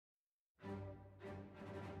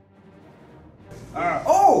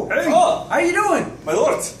Oh! Hey! Oh! How you doing? My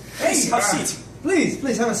lord! Hey! Please, have a seat.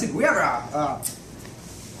 Please have a seat. We have a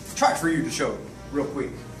chart for you to show real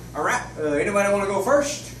quick. Alright, anybody want to go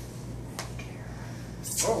first?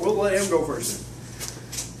 Oh, we'll let him go first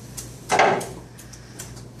then.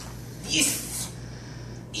 This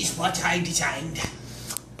is what I designed.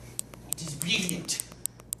 It is brilliant.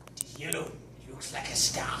 It is yellow. It looks like a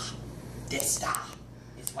star. Death Star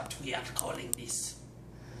is what we are calling this.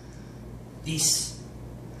 It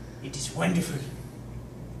is wonderful.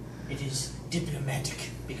 It is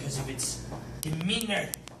diplomatic because of its demeanor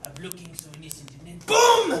of looking so innocent, and then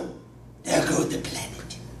boom! There goes the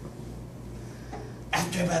planet.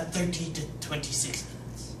 After about 30 to 26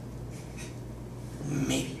 minutes.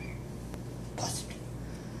 Maybe. Possibly.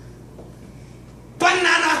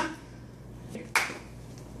 Banana! Don't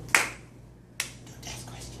ask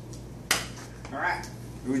questions. Alright,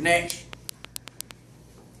 who's next?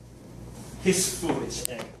 His foolish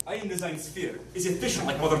egg. Iron Design Sphere is efficient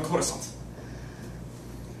like Mother Coruscant.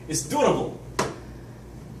 It's durable.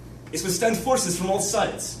 It's withstand forces from all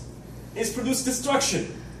sides. It's produce destruction.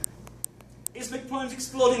 It's make primes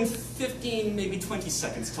explode in 15, maybe 20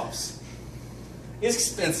 seconds tops. It's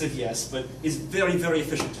expensive, yes, but it's very, very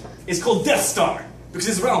efficient. It's called Death Star because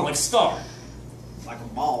it's round like star. Like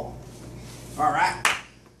a ball. Alright,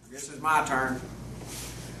 this is my turn.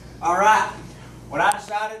 Alright, what I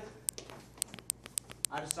decided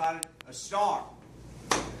a star.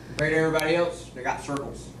 Compared to everybody else, they got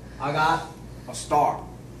circles. I got a star.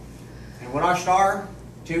 And with our star,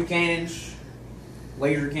 2 cannons,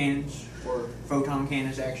 laser cannons, or photon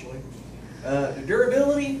cannons actually. The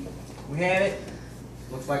durability, we have it.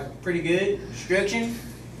 Looks like pretty good. Destruction,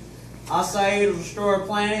 I'll say it'll destroy a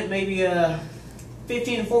planet maybe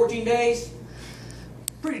 15 to 14 days.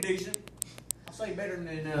 Pretty decent. I'll say better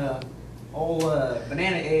than old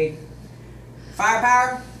banana egg.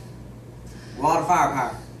 Firepower, a lot of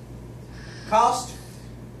firepower. Cost,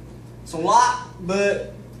 it's a lot,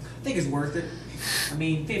 but I think it's worth it. I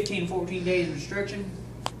mean, 15, 14 days of destruction.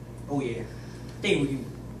 Oh yeah, I think we can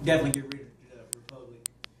definitely get rid of the Republic.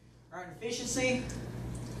 Alright, efficiency,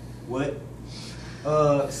 what?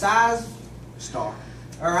 Size, star.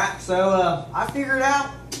 Alright, so I figured out,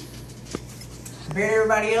 compared to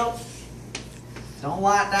everybody else, don't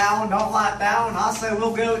light down, I say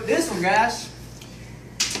we'll go with this one, guys.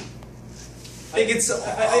 I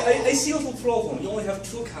see a little problem. You only have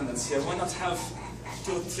 2 cannons here. Why not have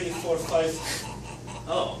 2, 3, 4, 5?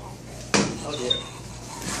 Oh. Oh dear.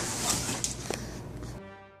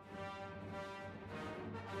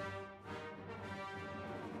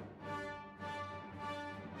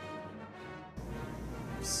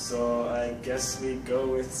 So I guess we go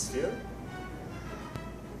with sphere,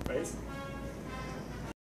 right?